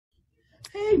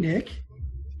Hey, Nick.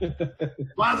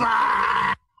 What's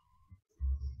up?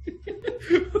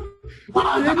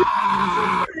 What's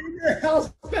up? In your house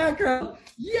background.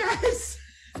 Yes.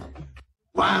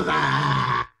 What's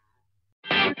up?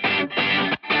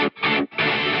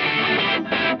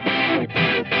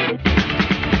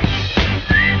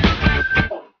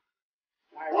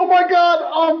 Oh my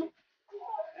God!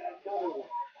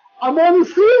 I'm on the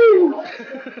scene.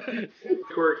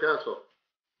 Corey Castle.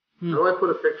 How do I put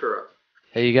a picture up?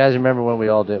 Hey, you guys remember when we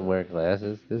all didn't wear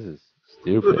glasses? This is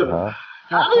stupid, huh?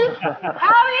 How do you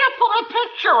put a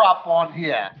picture up on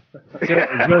here?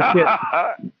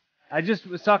 I was just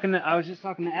talking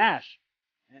to Ash,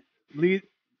 Lee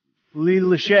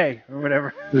Lachey or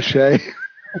whatever. Lachey.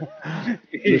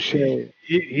 He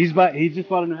just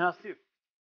bought a new house too.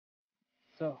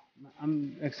 So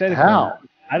I'm excited. How? For him.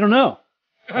 I don't know.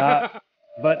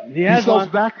 But he He sells one.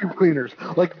 vacuum cleaners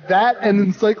like that and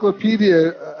encyclopedia,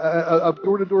 a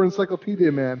door-to-door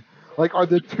encyclopedia man. Like, are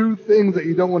the two things that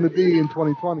you don't want to be in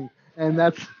 2020, and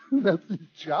that's his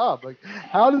job. Like,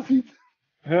 how does he?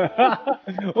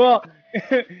 Well,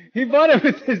 he bought it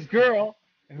with his girl,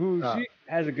 who she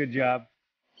has a good job.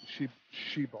 She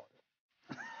bought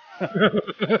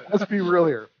it. Let's be real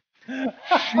here.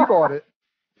 She bought it.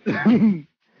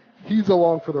 He's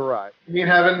along for the ride. You mean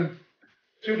having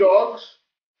 2 dogs?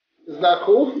 Is that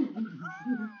cool?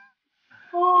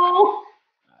 Oh.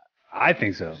 I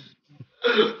think so.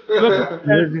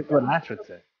 That's what Ash would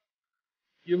say.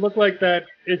 You look like that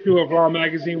issue of Raw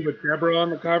magazine with Deborah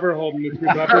on the cover holding the 2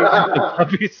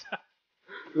 puppies.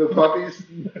 The puppies.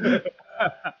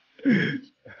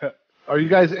 Are you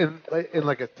guys in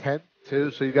like a tent too?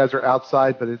 So you guys are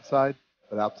outside but inside,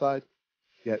 but outside,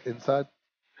 yet inside,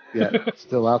 yet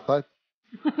still outside.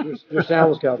 Your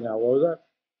sound was cut now. What was that?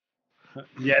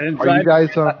 Yeah, inside. Are you guys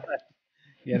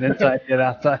Yeah, inside, yet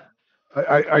outside.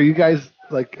 Are you guys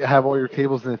like have all your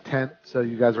tables in a tent, so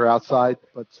you guys are outside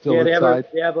but still inside?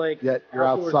 They have like Yet you're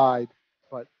outdoors. outside,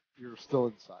 but you're still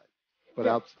inside, but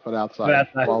outside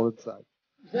while inside.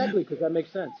 Exactly, because that makes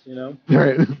sense, you know.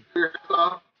 Right.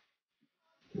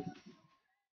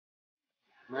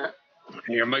 Matt?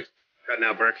 Your mic's cutting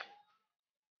out, Berk.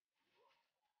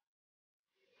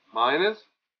 Mine is?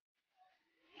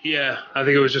 Yeah, I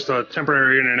think it was just a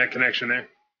temporary internet connection there.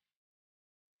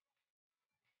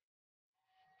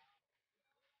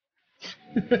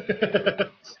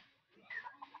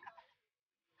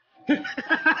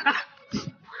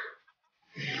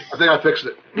 I think I fixed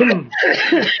it.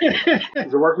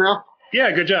 Does it work now? Yeah,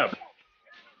 good job.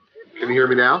 Can you hear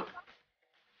me now?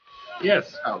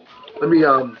 Yes. Oh, let me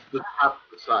just tap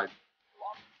the side.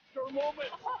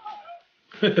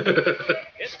 Can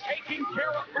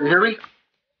you hear me?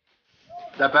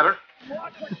 Is that better?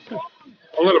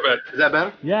 A little bit. Is that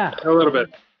better? Yeah. A little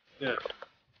bit. Yeah.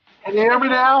 Can you hear me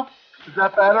now? Is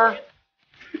that better?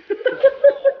 Is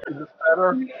this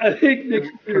better? I think Nick's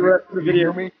the rest of the Can you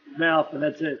video hear me? mouth, and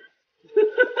that's it.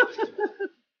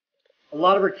 A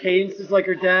lot of her cadence is like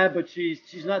her dad, but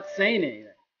she's not saying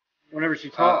anything whenever she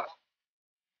talks.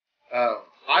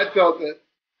 I felt that,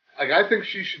 like, I think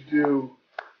she should do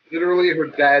literally her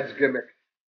dad's gimmick.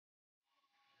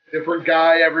 Different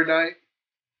guy every night.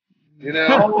 You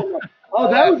know? Oh,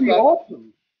 that would be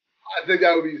awesome. I think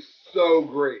that would be so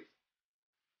great.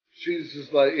 She's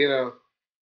just like,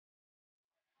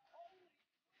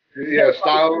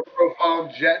 style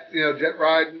profile, jet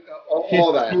riding,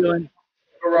 all that.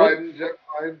 Riding, jet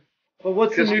riding. But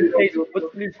what's the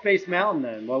new Space Mountain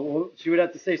then? Well, she would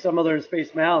have to say something other than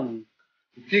Space Mountain.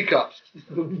 Teacups.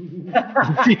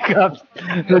 Teacups.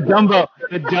 The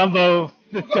Dumbo.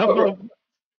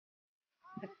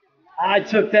 I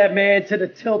took that man to the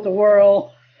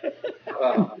tilt-a-whirl.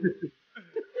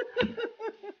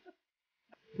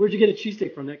 Where'd you get a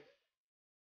cheesesteak from, Nick?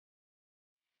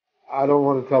 I don't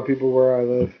want to tell people where I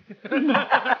live.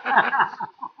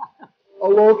 A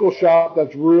local shop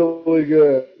that's really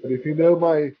good. If you know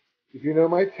my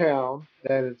town,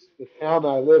 then it's the town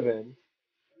I live in.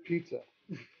 Pizza.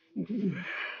 That's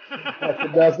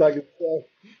the best I can say.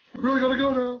 I'm really gonna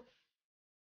go now.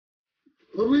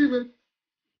 I'm leaving.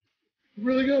 I'm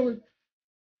really going.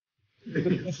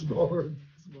 It gets smaller and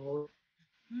smaller.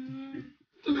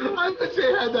 I wish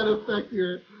they had that effect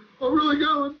here. I'm really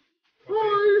going.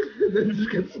 Bye. And then it just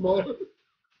gets smaller.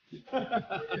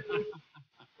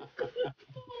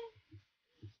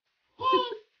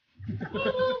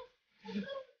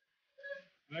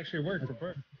 It actually worked for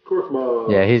Berk. Of course, Mom.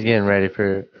 Yeah, he's getting ready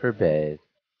for bed.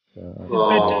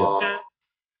 Aww.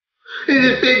 Is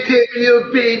it bedtime,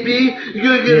 little baby? You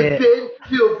gonna go to bed,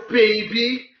 little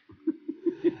baby?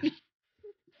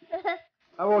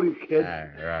 How old are you, kid?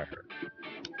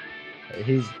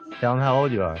 He's tell him how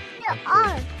old you are.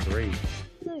 Yeah, 3.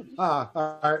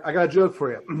 All right, I got a joke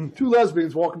for you. 2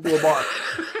 lesbians walk into a bar.